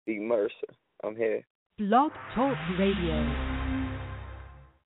B. Mercer. I'm here. Blog Talk Radio.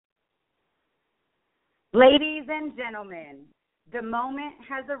 Ladies and gentlemen, the moment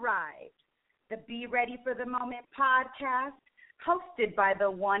has arrived. The Be Ready for the Moment podcast, hosted by the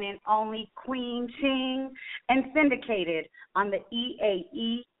one and only Queen Ching and syndicated on the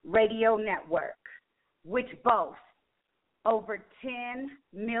EAE Radio Network, which boasts over 10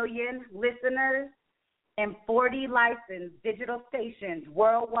 million listeners and 40 licensed digital stations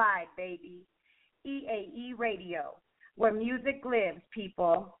worldwide, baby. EAE Radio, where music lives,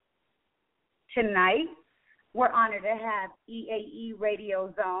 people. Tonight, we're honored to have EAE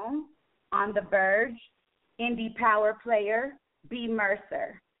Radio Zone, On the Verge, indie power player, B.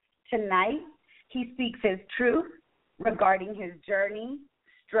 Mercer. Tonight, he speaks his truth regarding his journey,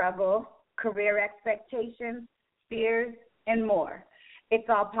 struggle, career expectations, fears, and more. It's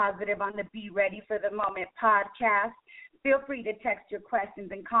all positive on the Be Ready for the Moment podcast. Feel free to text your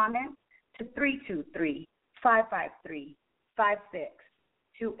questions and comments to 323-553-5628.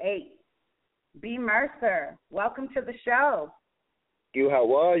 B. Mercer, welcome to the show.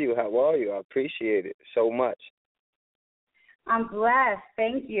 How are you? I appreciate it so much. I'm blessed.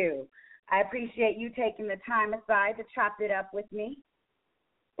 Thank you. I appreciate you taking the time aside to chop it up with me.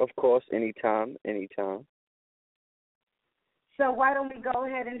 Of course, anytime. So why don't we go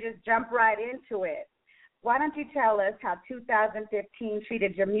ahead and just jump right into it? Why don't you tell us how 2015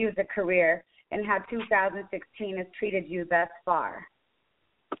 treated your music career and how 2016 has treated you thus far?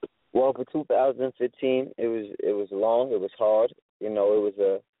 Well, for 2015, it was long. It was hard. You know, it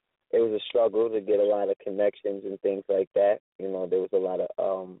was a struggle to get a lot of connections and things like that. You know, there were a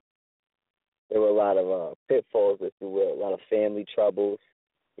lot of pitfalls, if you will, a lot of family troubles.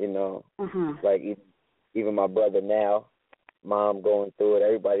 You know, like even my brother now, mom going through it,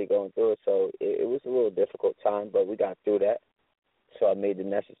 everybody going through it. So it was a little difficult time, but we got through that. So I made the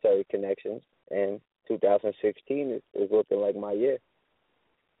necessary connections, and 2016 is looking like my year.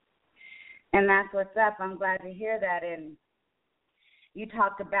 And that's what's up. I'm glad to hear that. And you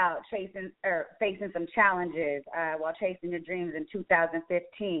talked about facing some challenges while chasing your dreams in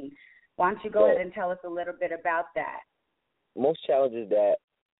 2015. Why don't you go ahead and tell us a little bit about that? Most challenges that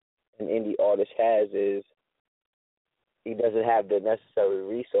an indie artist has is he doesn't have the necessary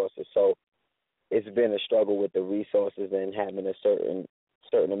resources. So it's been a struggle with the resources and having a certain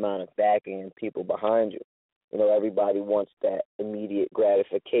amount of backing and people behind you. You know, everybody wants that immediate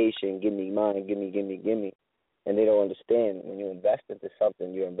gratification, give me mine, give me. And they don't understand when you invest into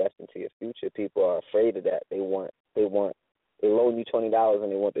something, you invest into your future. People are afraid of that. They loan you $20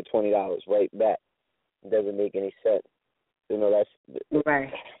 and they want the $20 right back. It doesn't make any sense. You know, that's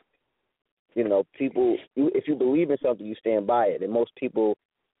right. You know, people. If you believe in something, you stand by it. And most people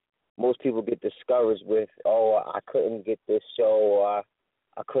get discouraged with, I couldn't get this show, or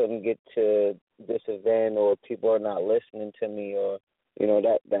I couldn't get to this event, or people are not listening to me, or you know,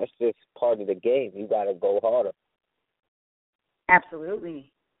 that's just part of the game. You got to go harder.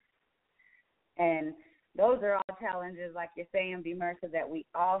 Absolutely. And those are all challenges, like you're saying, B. Mercer, that we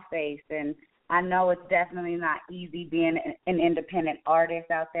all face. And I know it's definitely not easy being an independent artist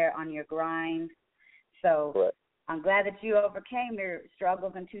out there on your grind. So right. I'm glad that you overcame your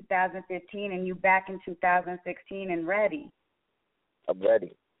struggles in 2015 and you back in 2016 and ready. I'm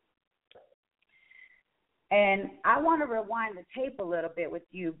ready. And I want to rewind the tape a little bit with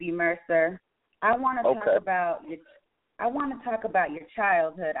you, B. Mercer. I want to talk about your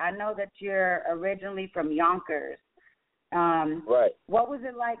childhood. I know that you're originally from Yonkers. Right. What was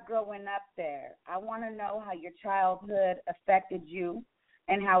it like growing up there? I want to know how your childhood affected you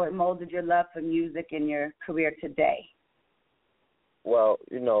and how it molded your love for music and your career today. Well,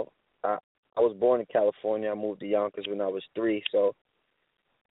 you know, I was born in California. I moved to Yonkers when I was 3, so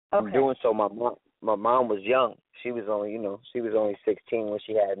in doing so, my mom was young. She was only 16 when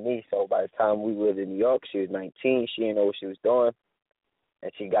she had me. So by the time we lived in New York, she was 19. She didn't know what she was doing,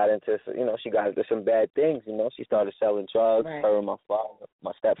 and she got into some bad things. You know, she started selling drugs. Right. Her and my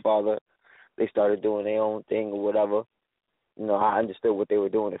stepfather, they started doing their own thing or whatever. You know, I understood what they were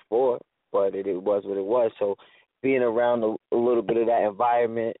doing it for, but it was what it was. So being around a little bit of that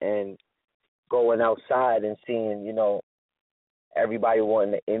environment and going outside and seeing, you know, everybody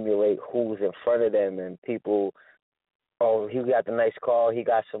wanting to emulate who's in front of them, and people, he got the nice car, he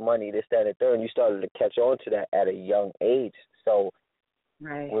got some money, this, that, and the third, and you started to catch on to that at a young age. So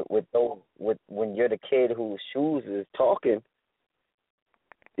right. when you're the kid whose shoes is talking,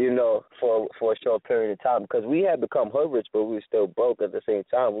 you know, for a short period of time, because we had become hood rich, but we were still broke at the same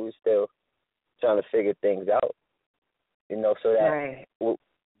time. We were still trying to figure things out, you know, so that right.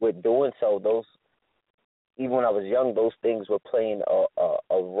 with doing so, those, even when I was young, those things were playing a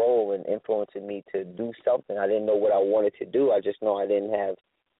role influencing me to do something. I didn't know what I wanted to do. I just know I didn't have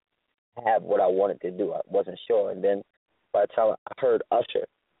what I wanted to do. I wasn't sure. And then by the time I heard Usher,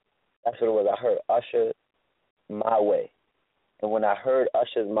 that's what it was. I heard Usher, My Way. And when I heard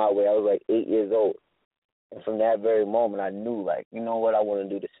Usher's My Way, I was like 8 years old. And from that very moment, I knew, like, you know what, I want to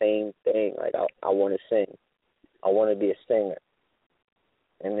do the same thing. Like, I want to sing. I want to be a singer.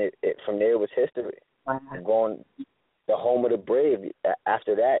 And from there, it was history. Wow. Going the home of the brave.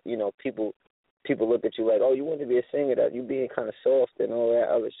 After that, you know, people look at you like, oh, you want to be a singer, that you being kind of soft and all that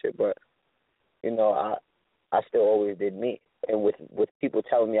other shit. But, you know, I still always did me. And with people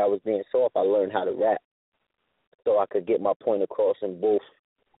telling me I was being soft, I learned how to rap so I could get my point across in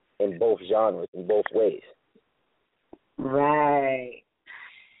both genres, in both ways. Right.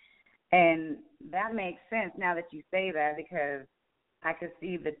 And that makes sense now that you say that, because I could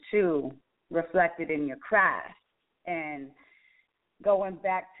see the two reflected in your craft. And going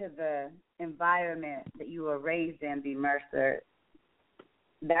back to the environment that you were raised in, B. Mercer,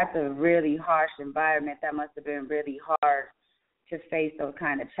 that's a really harsh environment. That must have been really hard to face those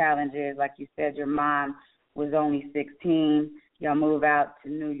kind of challenges. Like you said, your mom was only 16. Y'all move out to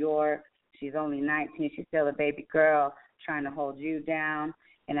New York. She's only 19. She's still a baby girl trying to hold you down.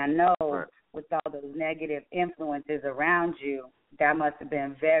 And I know with all those negative influences around you, that must have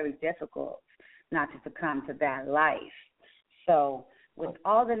been very difficult not to succumb to that life. So with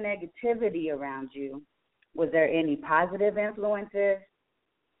all the negativity around you, was there any positive influences?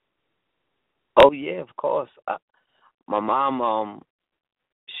 Oh, yeah, of course. My mom,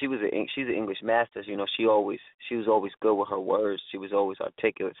 she's an English master. You know, she was always good with her words. She was always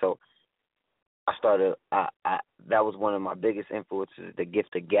articulate. So that was one of my biggest influences, the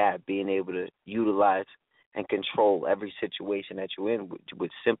gift of gab, being able to utilize and control every situation that you're in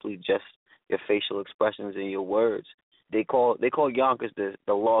with simply just your facial expressions and your words. They call Yonkers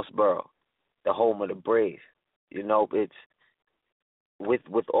the Lost Borough, the home of the brave. You know, it's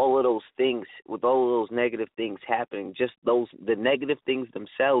with all of those things, with all of those negative things happening, just the negative things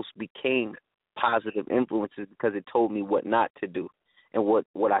themselves became positive influences because it told me what not to do and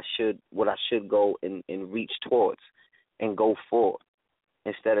what I should go and reach towards and go for,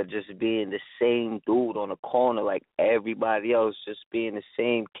 instead of just being the same dude on the corner like everybody else, just being the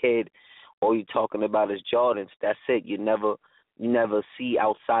same kid. All you talking about is Jordans. That's it. You never see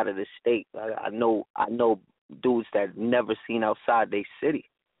outside of the state. I know dudes that never seen outside their city,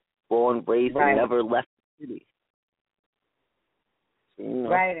 born, raised, and never left the city. So, you know,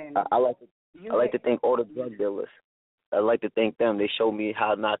 right. And I like to thank all the drug dealers. I like to thank them. They showed me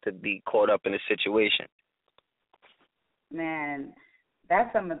how not to be caught up in a situation. Man,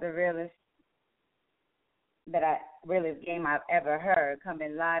 that's some of the realest game I've ever heard,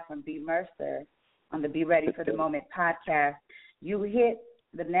 coming live from B. Mercer on the Be Ready for the Moment podcast. You hit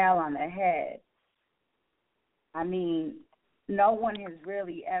the nail on the head. I mean, no one has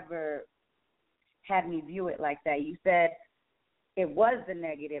really ever had me view it like that. You said it was the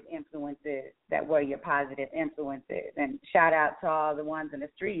negative influences that were your positive influences. And shout out to all the ones in the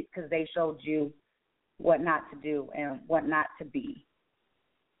streets, because they showed you what not to do and what not to be.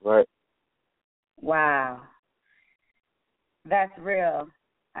 Right. Wow. That's real.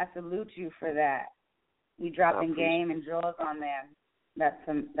 I salute you for that. You dropping game and jewels on there. That's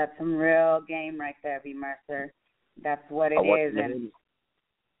some real game right there, B. Mercer. That's what it is. And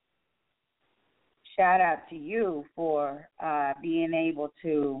shout out to you for being able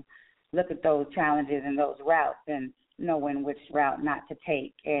to look at those challenges and those routes and knowing which route not to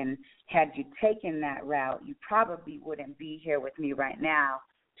take. And had you taken that route, you probably wouldn't be here with me right now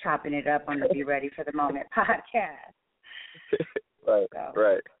chopping it up on the Be Ready for the Moment podcast.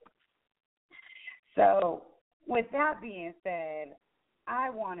 Right. So with that being said, I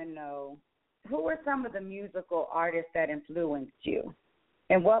want to know, who were some of the musical artists that influenced you?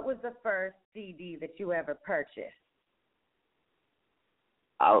 And what was the first CD that you ever purchased?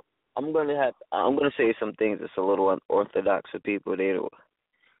 I'm gonna say some things that's a little unorthodox for people.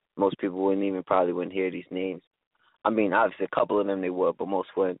 Most people wouldn't hear these names. I mean, obviously a couple of them they would, but most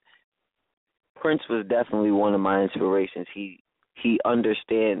wouldn't. Prince was definitely one of my inspirations. He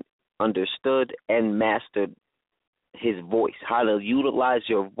understood and mastered his voice, how to utilize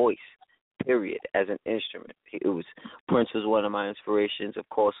your voice, period, as an instrument. Prince was one of my inspirations. Of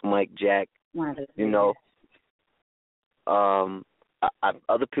course, Mike Jack. You know,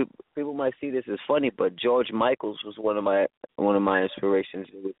 other people might see this as funny, but George Michaels was one of my inspirations.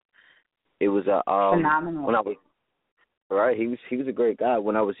 It was phenomenal. When I was right, he was a great guy.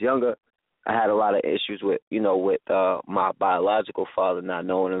 When I was younger, I had a lot of issues with my biological father, not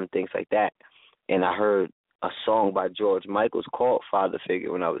knowing him and things like that. And I heard a song by George Michael's called Father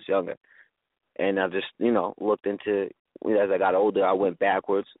Figure when I was younger. And I just, looked into, as I got older, I went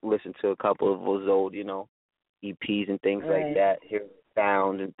backwards, listened to a couple of those old, EPs and things like that, hear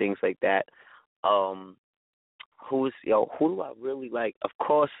sound and things like that. Who do I really like? Of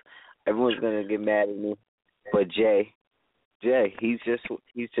course, everyone's gonna get mad at me, but Jay, he's just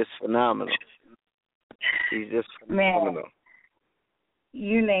phenomenal. He's just phenomenal. Man,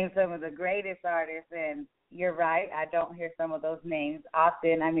 you named some of the greatest artists, and you're right. I don't hear some of those names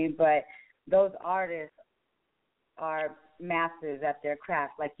often. I mean, but those artists are masters at their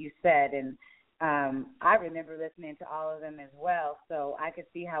craft, like you said, and I remember listening to all of them as well, so I could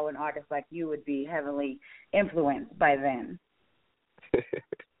see how an artist like you would be heavily influenced by them.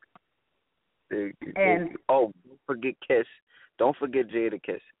 And don't forget Kiss. Don't forget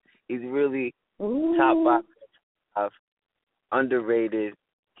Jadakiss. He's really top 5, underrated.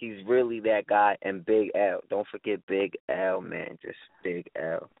 He's really that guy. And Big L. Don't forget Big L, man. Just Big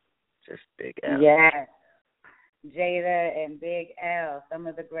L. Yes. Jada and Big L, some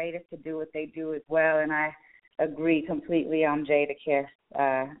of the greatest to do what they do as well, and I agree completely on Jadakiss.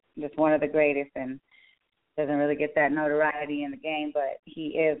 Just one of the greatest, and doesn't really get that notoriety in the game, but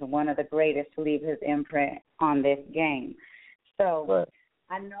he is one of the greatest to leave his imprint on this game. So right.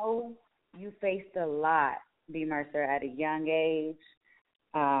 I know you faced a lot, B. Mercer, at a young age,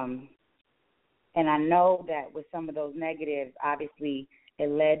 and I know that with some of those negatives, obviously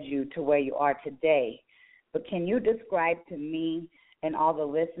it led you to where you are today. But can you describe to me and all the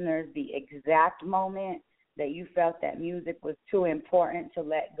listeners the exact moment that you felt that music was too important to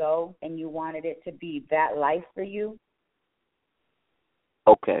let go and you wanted it to be that life for you?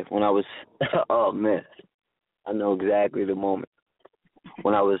 Okay, when I was, oh man, I know exactly the moment.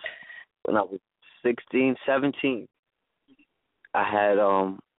 When I was 16, 17, I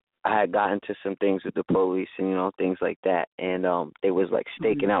had gotten into some things with the police and things like that, and they was like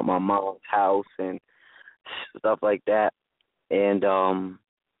staking out my mom's house and stuff like that, and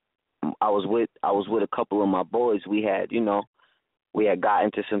I was with a couple of my boys. We had got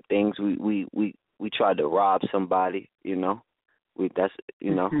into some things. We tried to rob somebody, whatever,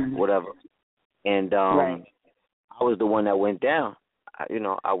 and right. I was the one that went down.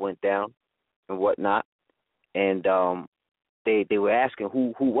 I went down and whatnot, and they were asking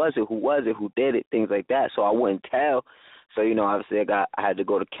who was it, who did it, things like that. So I wouldn't tell. So obviously I had to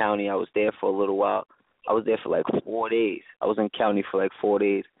go to county. I was there for a little while. I was there for like 4 days. I was in county for like 4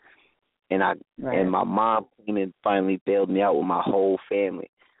 days, and and my mom came and finally bailed me out with my whole family,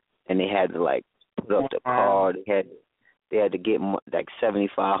 and they had to like put up the car. They had to get like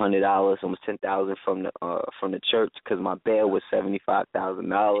 $7,500, almost $10,000 from the church because my bail was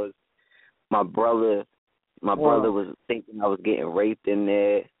 $75,000. My brother was thinking I was getting raped in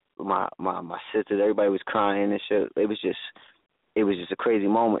there. My sisters, everybody was crying and shit. It was just a crazy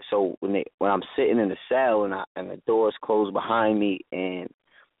moment. So when I'm sitting in the cell and the doors closed behind me and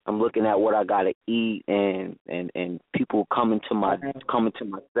I'm looking at what I gotta eat and people coming to my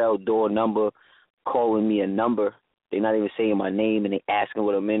cell door number, calling me a number. They're not even saying my name and they asking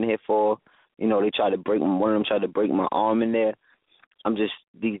what I'm in here for. They tried to one of them tried to break my arm in there. I'm just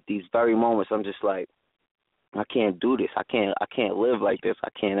these very moments. I'm just like, I can't do this. I can't live like this. I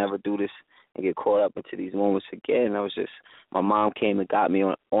can't ever do this and get caught up into these moments again. My mom came and got me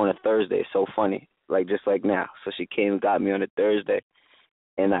on a Thursday. It's so funny, like just like now. So she came and got me on a Thursday,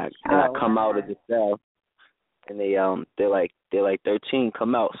 and I come out of the cell, and they're like 13,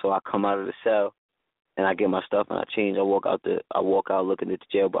 come out. So I come out of the cell, and I get my stuff and I change. I walk out looking at the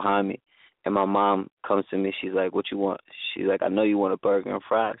jail behind me, and my mom comes to me. She's like, "What you want?" She's like, "I know you want a burger and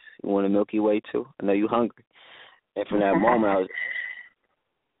fries. You want a Milky Way too? I know you hungry." And from that moment,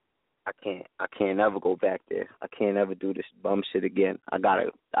 I can't ever go back there. I can't ever do this bum shit again. I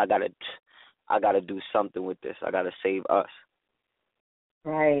gotta do something with this. I gotta save us.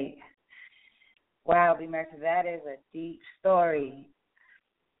 Right. Wow, B. Mercer, that is a deep story.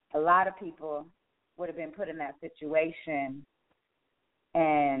 A lot of people would have been put in that situation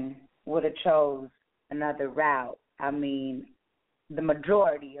and would have chose another route. I mean, the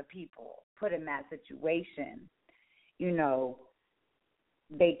majority of people put in that situation,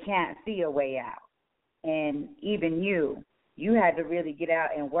 they can't see a way out. And even you had to really get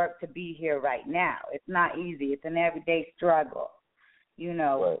out and work to be here right now. It's not easy. It's an everyday struggle,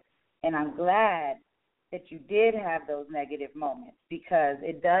 Right. And I'm glad that you did have those negative moments because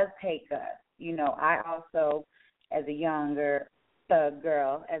it does take us. I also, as a younger thug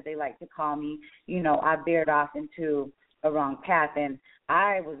girl, as they like to call me, I veered off into a wrong path, and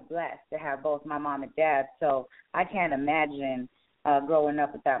I was blessed to have both my mom and dad, so I can't imagine growing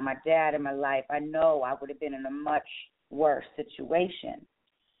up without my dad in my life, I know I would have been in a much worse situation.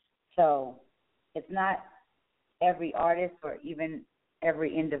 So it's not every artist or even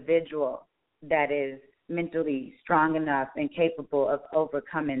every individual that is mentally strong enough and capable of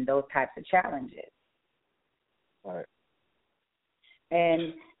overcoming those types of challenges. Right.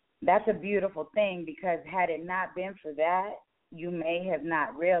 And that's a beautiful thing, because had it not been for that, you may have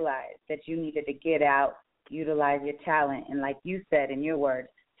not realized that you needed to get out, utilize your talent, and like you said in your words,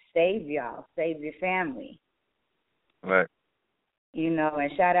 save y'all, save your family. Right. You know,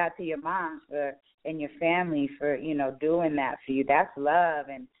 and shout out to your moms and your family for, doing that for you. That's love,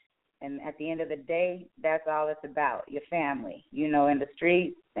 and at the end of the day, that's all it's about, your family. In the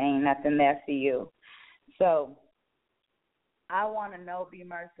streets, ain't nothing there for you. So I want to know, B.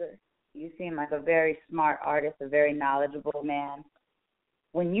 Mercer, you seem like a very smart artist, a very knowledgeable man.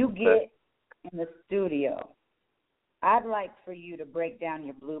 When you get in the studio, I'd like for you to break down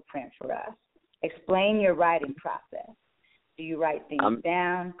your blueprint for us. Explain your writing process. Do you write things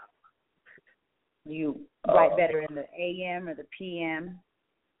down? Do you write better in the AM or the PM?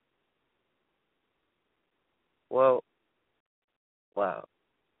 Well, wow.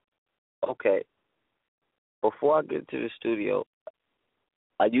 Okay. Before I get to the studio,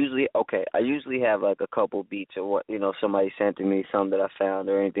 I usually have like a couple beats or what, somebody sent to me, some that I found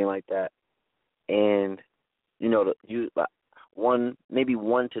or anything like that. And, maybe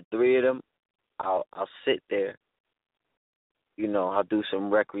 1 to 3 of them, I'll sit there, I'll do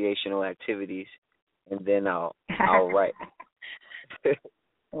some recreational activities, and then I'll write. Right.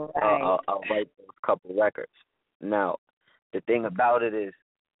 I'll write a couple records. Now, the thing about it is,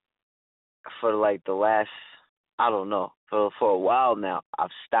 for like the last, I don't know, for a while now,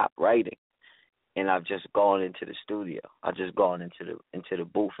 I've stopped writing, and I've just gone into the studio. I've just gone into the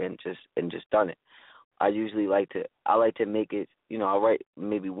booth and just done it. I like to make it, I write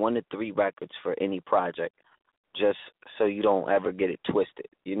maybe 1 to 3 records for any project, just so you don't ever get it twisted,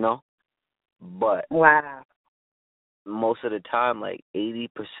 But wow, most of the time, like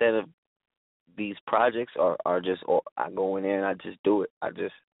 80% of these projects are just, I go in there and I just do it. I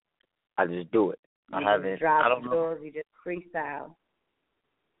just do it. I don't know. You just freestyle.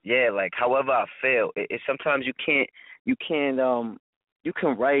 Yeah, like however I feel. Sometimes you can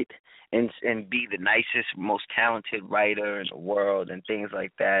write and be the nicest, most talented writer in the world and things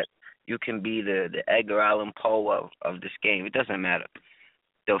like that. You can be the Edgar Allan Poe of this game. It doesn't matter.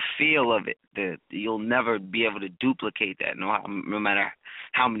 The feel of it, you'll never be able to duplicate that, no matter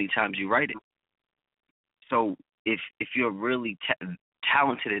how many times you write it. So if you're really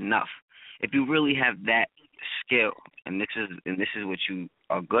talented enough, if you really have that skill, and this is what you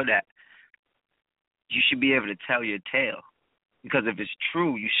are good at, you should be able to tell your tale. Because if it's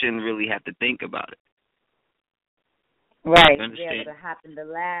true, you shouldn't really have to think about it. Right. You be able to hop in the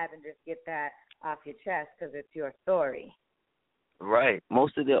lab and just get that off your chest because it's your story. Right.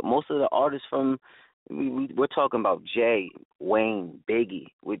 Most of the artists from we're talking about Jay, Wayne, Biggie.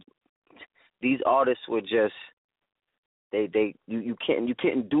 These artists were just you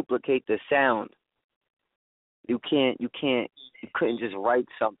can't duplicate the sound. You couldn't just write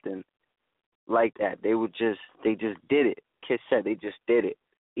something like that. They just did it. Kiss said they just did it.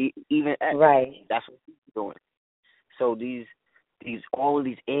 Even right. That's what he's doing. So these all of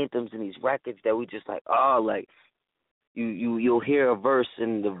these anthems and these records that we just like, you'll hear a verse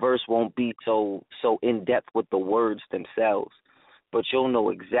and the verse won't be so in depth with the words themselves, but you'll know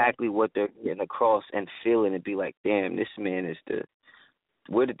exactly what they're getting across and feeling and be like, damn, this man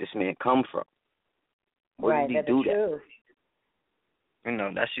where did this man come from? Where did he do that?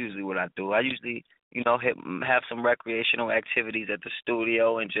 That's usually what I do. I usually, have some recreational activities at the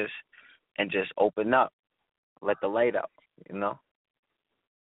studio and just open up, let the light out,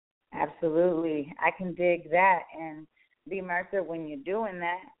 Absolutely. I can dig that. And B. Mercer, when you're doing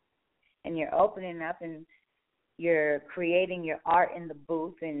that and you're opening up and you're creating your art in the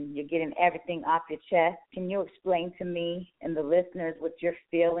booth and you're getting everything off your chest, can you explain to me and the listeners what you're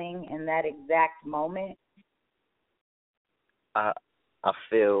feeling in that exact moment? I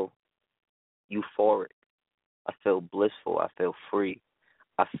feel euphoric. I feel blissful. I feel free.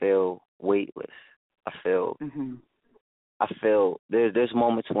 I feel weightless. I feel there's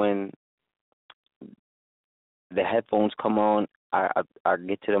moments when the headphones come on, I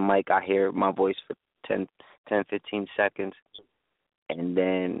get to the mic, I hear my voice for 10, 15 seconds, and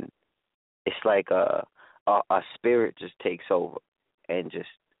then it's like a spirit just takes over and just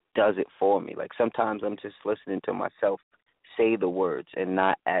does it for me. Like sometimes I'm just listening to myself say the words and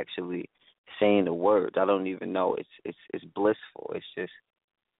not actually saying the words. I don't even know. It's blissful. It's just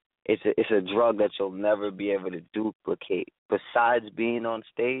it's a drug that you'll never be able to duplicate. Besides being on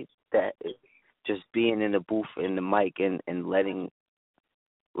stage, that is just being in the booth, in the mic, and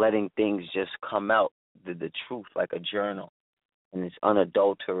letting things just come out, the truth, like a journal. And it's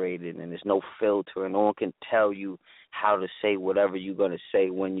unadulterated, and there's no filter, and no one can tell you how to say whatever you're going to say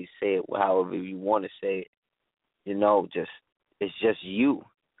when you say it, however you want to say it. You know, it's just you.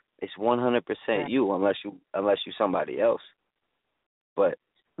 It's 100% you, unless you somebody else. But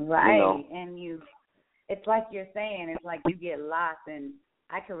right, you know, and it's like you're saying, it's like you get lost, and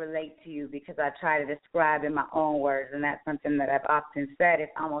I can relate to you because I try to describe in my own words, and that's something that I've often said.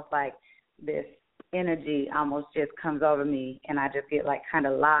 It's almost like this energy almost just comes over me, and I just get like kind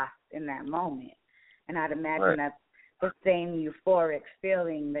of lost in that moment. And I'd imagine that's the same euphoric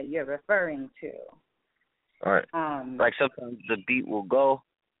feeling that you're referring to. Right. Like sometimes the beat will go.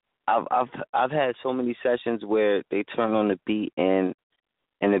 I've had so many sessions where they turn on the beat and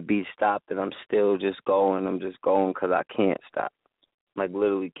the beat stopped, and I'm still just going. I'm just going because I can't stop. Like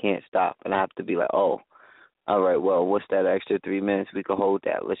literally can't stop, and I have to be like, oh, all right, well, what's that extra 3 minutes? We can hold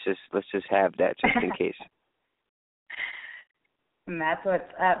that. Let's just have that just in case. And that's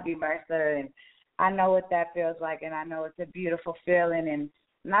what's up, B. Mercer. And I know what that feels like, and I know it's a beautiful feeling. And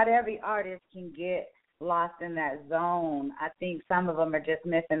not every artist can get lost in that zone. I think some of them are just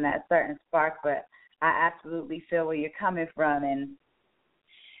missing that certain spark, but I absolutely feel where you're coming from. And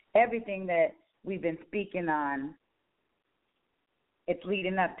everything that we've been speaking on, it's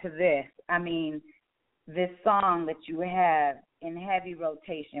leading up to this. I mean, this song that you have in heavy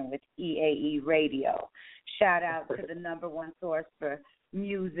rotation with EAE Radio. Shout out to the #1 source for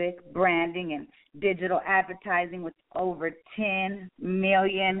music, branding, and digital advertising with over 10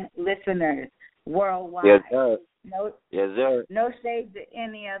 million listeners worldwide. Yes, sir. Yes, sir. No shade to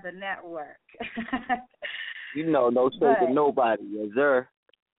any other network. No shade to nobody. Yes, sir.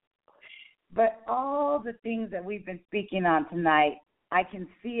 But all the things that we've been speaking on tonight, I can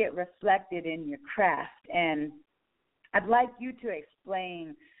see it reflected in your craft. And I'd like you to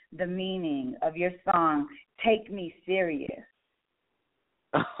explain the meaning of your song, Take Me Serious.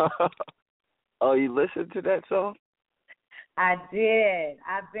 Oh, you listened to that song? I did.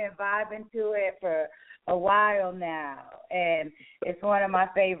 I've been vibing to it for a while now, and it's one of my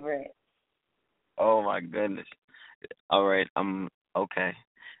favorites. Oh, my goodness. All right. Okay.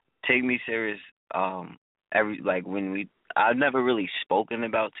 Take Me Serious. I've never really spoken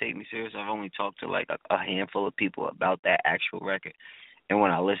about Take Me Serious. I've only talked to like a handful of people about that actual record. And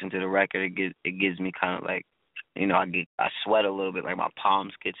when I listen to the record, it gives me kind of like, I sweat a little bit, like my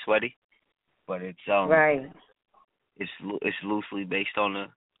palms get sweaty. But it's right. It's loosely based on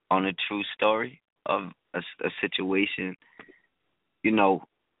a true story of a situation.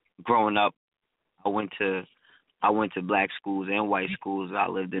 Growing up, I went to black schools and white schools. I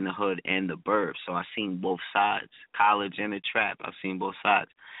lived in the hood and the burbs, so I seen both sides, college and the trap. I've seen both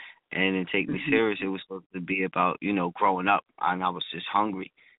sides. And in Take Me Serious, it was supposed to be about, growing up, and I was just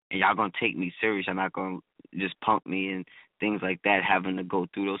hungry. And y'all going to take me serious. You're not going to just pump me and things like that, having to go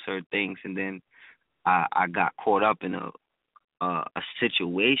through those certain things. And then I got caught up in a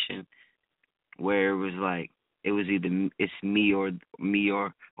situation where it was like, it was either it's me or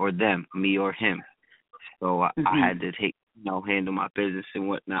them, me or him. So I had to handle my business and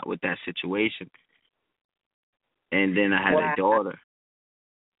whatnot with that situation. And then I had a daughter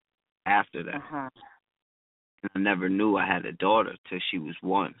after that. And I never knew I had a daughter till she was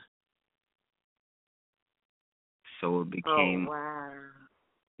 1. So it became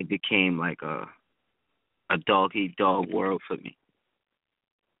like a dog-eat-dog world for me.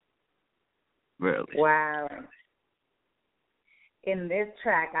 Really. Wow. In this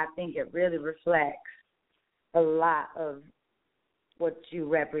track, I think it really reflects a lot of what you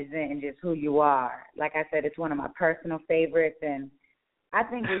represent and just who you are. Like I said, it's one of my personal favorites, and I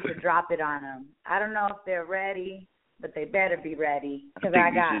think we should drop it on them. I don't know if they're ready, but they better be ready. Because I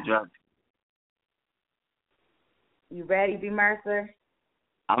got. Drop. You ready, B. Mercer?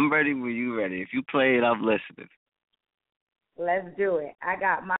 I'm ready when you ready. If you play it, I'm listening. Let's do it. I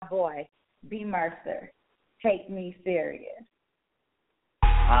got my boy, B. Mercer. Take Me Serious.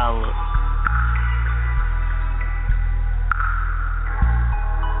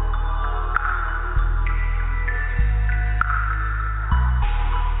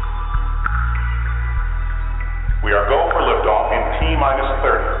 We are go for liftoff in T-minus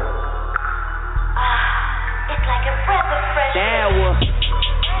 30. It's like a breath of fresh air.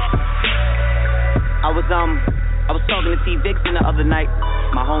 I was talking to T. Vixen the other night,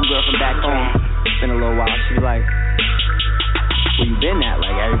 my homegirl from back home. It's been a little while. She was like, where you been at?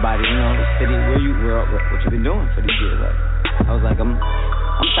 Like everybody, the city, what you been doing for these years? Like, I was like, I'm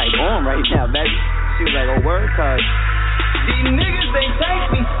I'm type on right now, baby. She was like, oh, word, cuz. These niggas, they take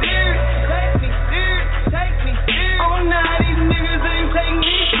me serious. Take me serious. Take me serious. Oh, nah, these niggas ain't take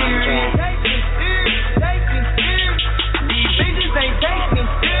me serious. Take me serious. Take me serious. These bitches ain't take me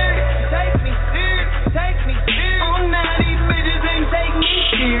serious. Take me serious. Take me serious. Oh, nah, these bitches ain't take me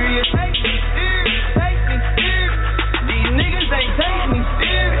serious. Take me serious. Take me serious. These niggas ain't take me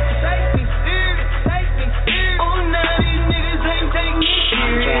serious. Take me serious. Take me serious. Oh, nah, these niggas ain't take me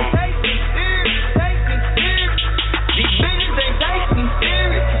serious. Take me serious. Take me serious. These bitches ain't take me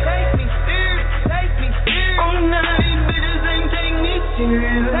serious. Take me serious. Take me serious. Oh, nah, these bitches ain't take me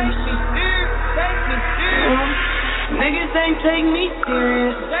serious. Take me serious. Take me serious. Niggas ain't take me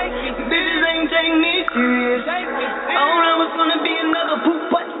serious. Bitches ain't take me serious. I thought I was gonna be another poop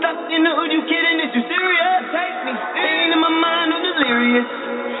butt stuck in the hood. You kidding? Is you serious? Ain't in my mind, I'm delirious.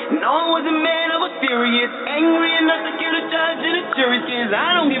 No, I wasn't mad, I was furious. Angry enough to kill the judge and the jury. Cause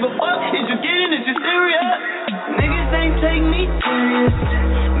I don't give a fuck. Is you kidding? Is you serious? Niggas ain't take me serious.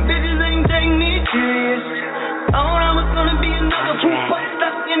 Bitches ain't take me serious. Thought I was gonna be another poop butt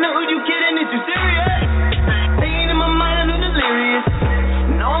stuck in the hood. You kidding? Is you serious? Ain't in my mind, I'm delirious.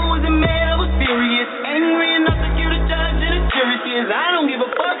 No, I wasn't mad, I was furious. Angry enough to kill the judge and the jury. Cause I don't give a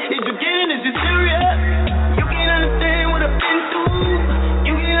fuck. Is you kidding? Is you serious? You can't understand what I've been through.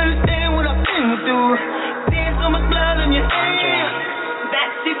 You can't understand what I've been through. Seeing so much blood on your hands. That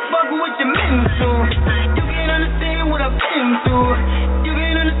shit fuck with your mental. You can't understand what I've been through. You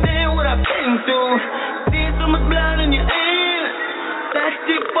can't understand what I've been through. Seeing so much blood on your hands. That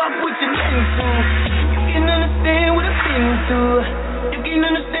shit fuck with your mental. You can't understand what I've been through. You can't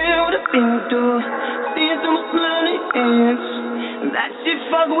understand what I've been through. Seeing so much blood on your hands. That shit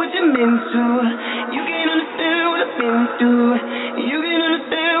fuck with your mental. You can't understand what I've been through. You can't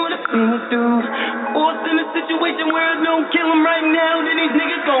understand what I've been through. Forced in a situation where I don't kill them right now, then these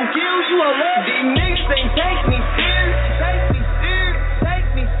niggas gon' kill you all up. These niggas ain't take me serious. Take me serious. Take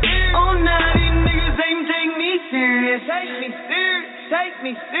me serious. Oh, nah, these niggas ain't take me serious. Take me serious. Take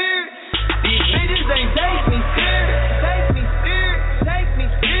me serious. These bitches ain't take me serious. Take me serious. Take me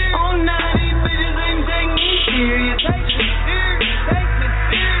serious. Oh, nah, these bitches ain't take me serious. Take me serious. Take me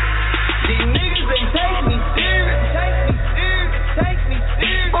serious. These niggas ain't take me serious. Take me serious. Take me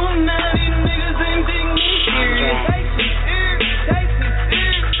serious. Oh, nah, these niggas ain't take me serious. Take me serious. Take me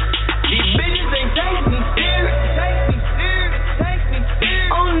serious. These bitches ain't take me serious. Take me serious. Take me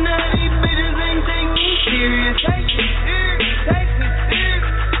serious. Oh, nah, these bitches ain't take me serious. Take me serious. Take me serious.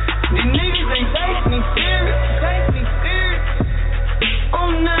 These niggas ain't take me serious. Take me serious. Oh,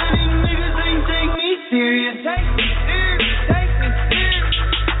 nah, these niggas ain't take me serious. Take me serious. Take me serious.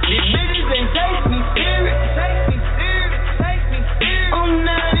 These bitches ain't take me serious. Take me serious. Take me serious. Oh,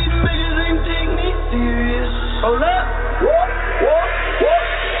 nah, these bitches ain't take me serious. Hold up.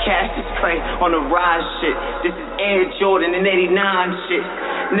 Cassius Clay on the rise shit. This is Air Jordan in 89 shit.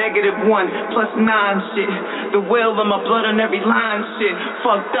 -1 + 9 shit. The will of my blood on every line shit.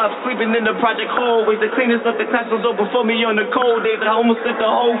 Fucked up, sleeping in the project hallways. The cleaners left the tassels over for me on the cold days. I almost lit the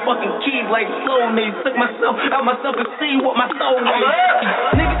whole fucking key like slow maze. Took myself out myself and see what my soul is.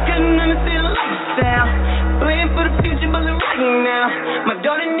 Niggas couldn't understand the lifestyle. Playing for the future, but right now. My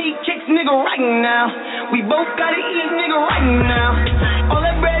daughter need kicks, nigga, right now. We both gotta eat, nigga, right now. All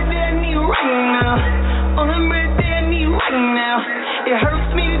that bread that I need right now. All that bread that I need right now. It hurts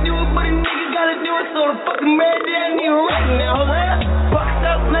me to do it, but a nigga gotta do it. So the fucking bread that I need right now. Hold up. Fucked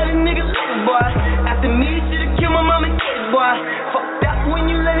up, let a nigga live, boy. After me, should've killed my mama and kids, boy. Fucked up when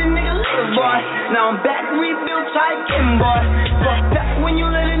you let a nigga live, boy. Now I'm back, rebuilt, try again, boy. Fucked up when you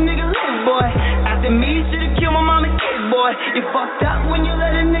let a nigga live, boy. After me, should've killed my mama and kids, boy. You fucked up when you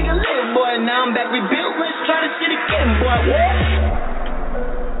let a nigga live, boy. Now I'm back, rebuilt, let's try this shit again, boy.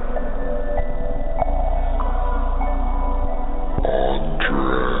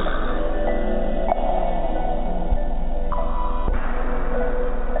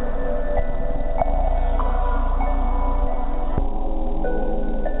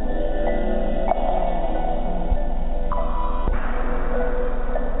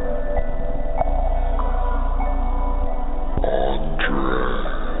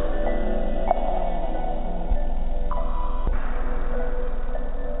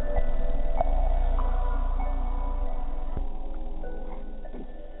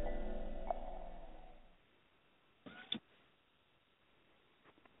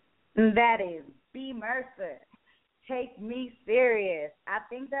 That is B. Mercer. Take me serious. I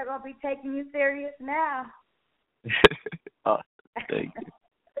think they're going to be taking you serious now. Oh, thank you.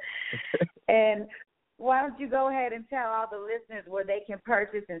 And why don't you go ahead and tell all the listeners where they can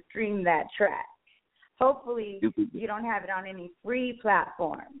purchase and stream that track? Hopefully you don't have it on any free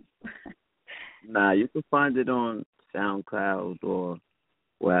platforms. Nah, you can find it on SoundCloud or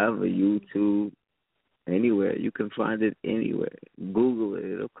wherever, YouTube, anywhere. You can find it anywhere. Google it.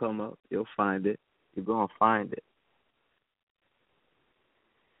 It'll come up. You'll find it. You're going to find it.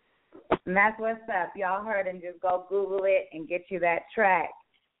 And that's what's up. Y'all heard him. Just go Google it and get you that track.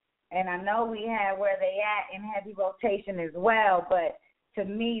 And I know we had Where They At in heavy rotation as well, but to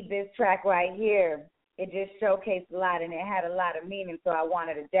me, this track right here, it just showcased a lot, and it had a lot of meaning, so I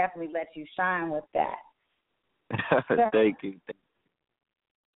wanted to definitely let you shine with that. Thank you.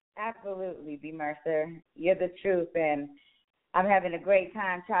 Absolutely, B. Mercer. You're the truth, and I'm having a great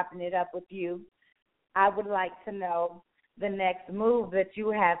time chopping it up with you. I would like to know the next move that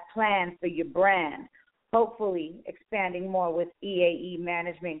you have planned for your brand, hopefully expanding more with EAE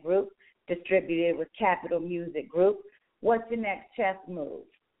Management Group, distributed with Capital Music Group. What's your next chess move?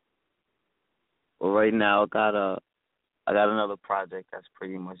 Well, right now I got another project that's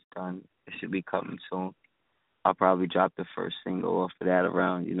pretty much done. It should be coming soon. I'll probably drop the first single off of that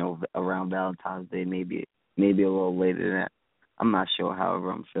around Valentine's Day, maybe a little later than that. I'm not sure, however,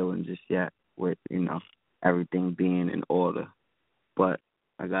 I'm feeling just yet with, everything being in order. But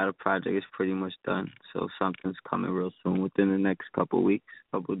I got a project, it's pretty much done. So something's coming real soon within the next couple of weeks,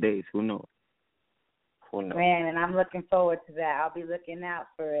 couple of days. Who knows? Man, and I'm looking forward to that. I'll be looking out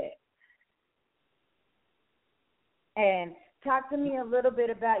for it. And talk to me a little bit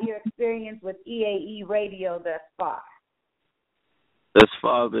about your experience with EAE Radio thus far. Thus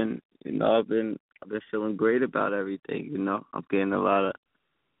far, I've been feeling great about everything. I'm getting a lot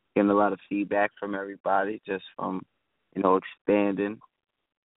of feedback from everybody, just from expanding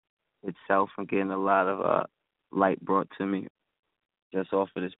itself and getting a lot of light brought to me just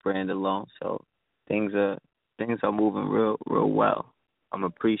off of this brand alone. So things are moving real well. I'm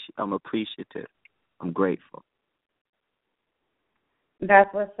appreciative. I'm grateful.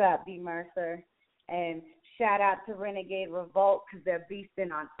 That's what's up, B. Mercer. And shout out to Renegade Revolt, because they're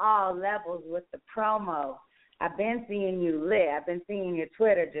beasting on all levels with the promo. I've been seeing you lit. I've been seeing your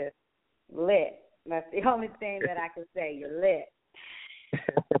Twitter just lit. That's the only thing that I can say. You're lit.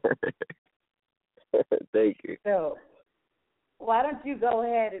 Thank you. So why don't you go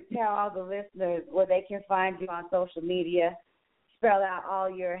ahead and tell all the listeners where they can find you on social media? Spell out all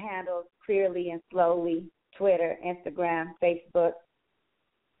your handles clearly and slowly. Twitter, Instagram, Facebook.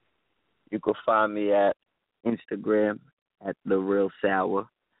 You can find me at Instagram at The Real Sour.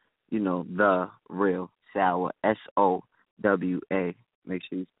 The Real Sour, SOWA. Make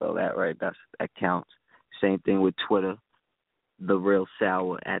sure you spell that right. That counts. Same thing with Twitter, The Real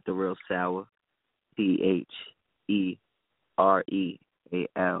Sour at The Real Sour, TheRealSowa,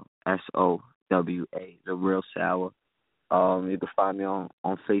 The Real Sour. You can find me on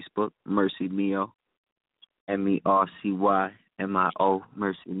Facebook, Mercy Mio, MERCYMIO,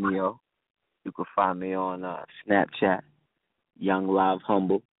 Mercy Mio. You can find me on Snapchat, Young Live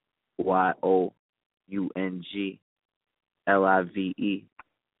Humble, YOUNG LIVEHUMBLE,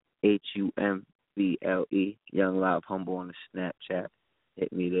 Young Live Humble on the Snapchat.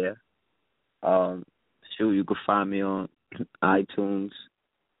 Hit me there. You can find me on iTunes.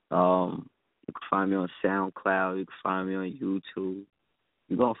 You can find me on SoundCloud. You can find me on YouTube.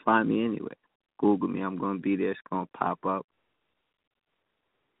 You're going to find me anywhere. Google me. I'm going to be there. It's going to pop up.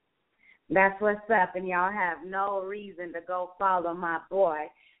 That's what's up, and y'all have no reason to go follow my boy.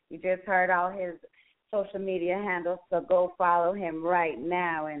 You just heard all his social media handles, so go follow him right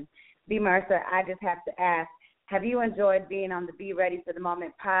now. And B. Mercer, I just have to ask, have you enjoyed being on the Be Ready for the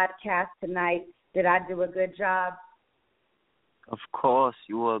Moment podcast tonight? Did I do a good job? Of course.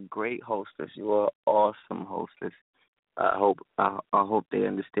 You were a great hostess. You were an awesome hostess. I hope they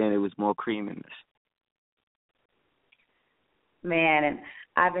understand it was more cream in this. Man, and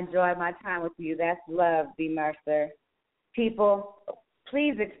I've enjoyed my time with you. That's love, B. Mercer. People,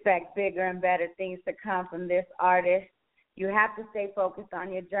 please expect bigger and better things to come from this artist. You have to stay focused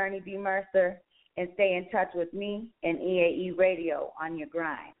on your journey, B. Mercer, and stay in touch with me and EAE Radio on your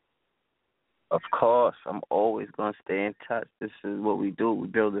grind. Of course. I'm always going to stay in touch. This is what we do. We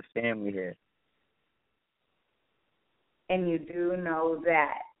build a family here. And you do know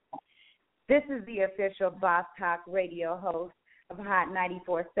that. This is the official Boss Talk radio host of Hot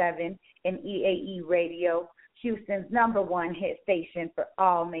 94.7 and EAE Radio, Houston's #1 hit station for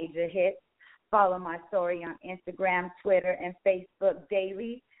all major hits. Follow my story on Instagram, Twitter, and Facebook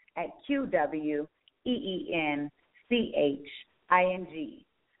daily at QWEENCHING.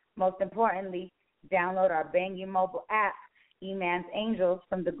 Most importantly, download our banging mobile app, E-Man's Angels,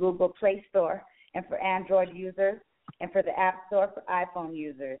 from the Google Play Store and for Android users, and for the App Store for iPhone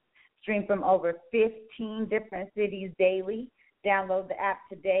users. Stream from over 15 different cities daily. Download the app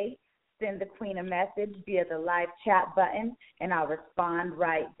today. Send the Queen a message via the live chat button, and I'll respond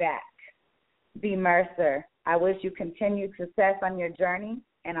right back. B. Mercer, I wish you continued success on your journey,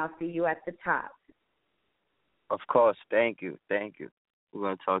 and I'll see you at the top. Of course. Thank you. We're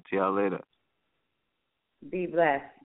going to talk to y'all later. Be blessed.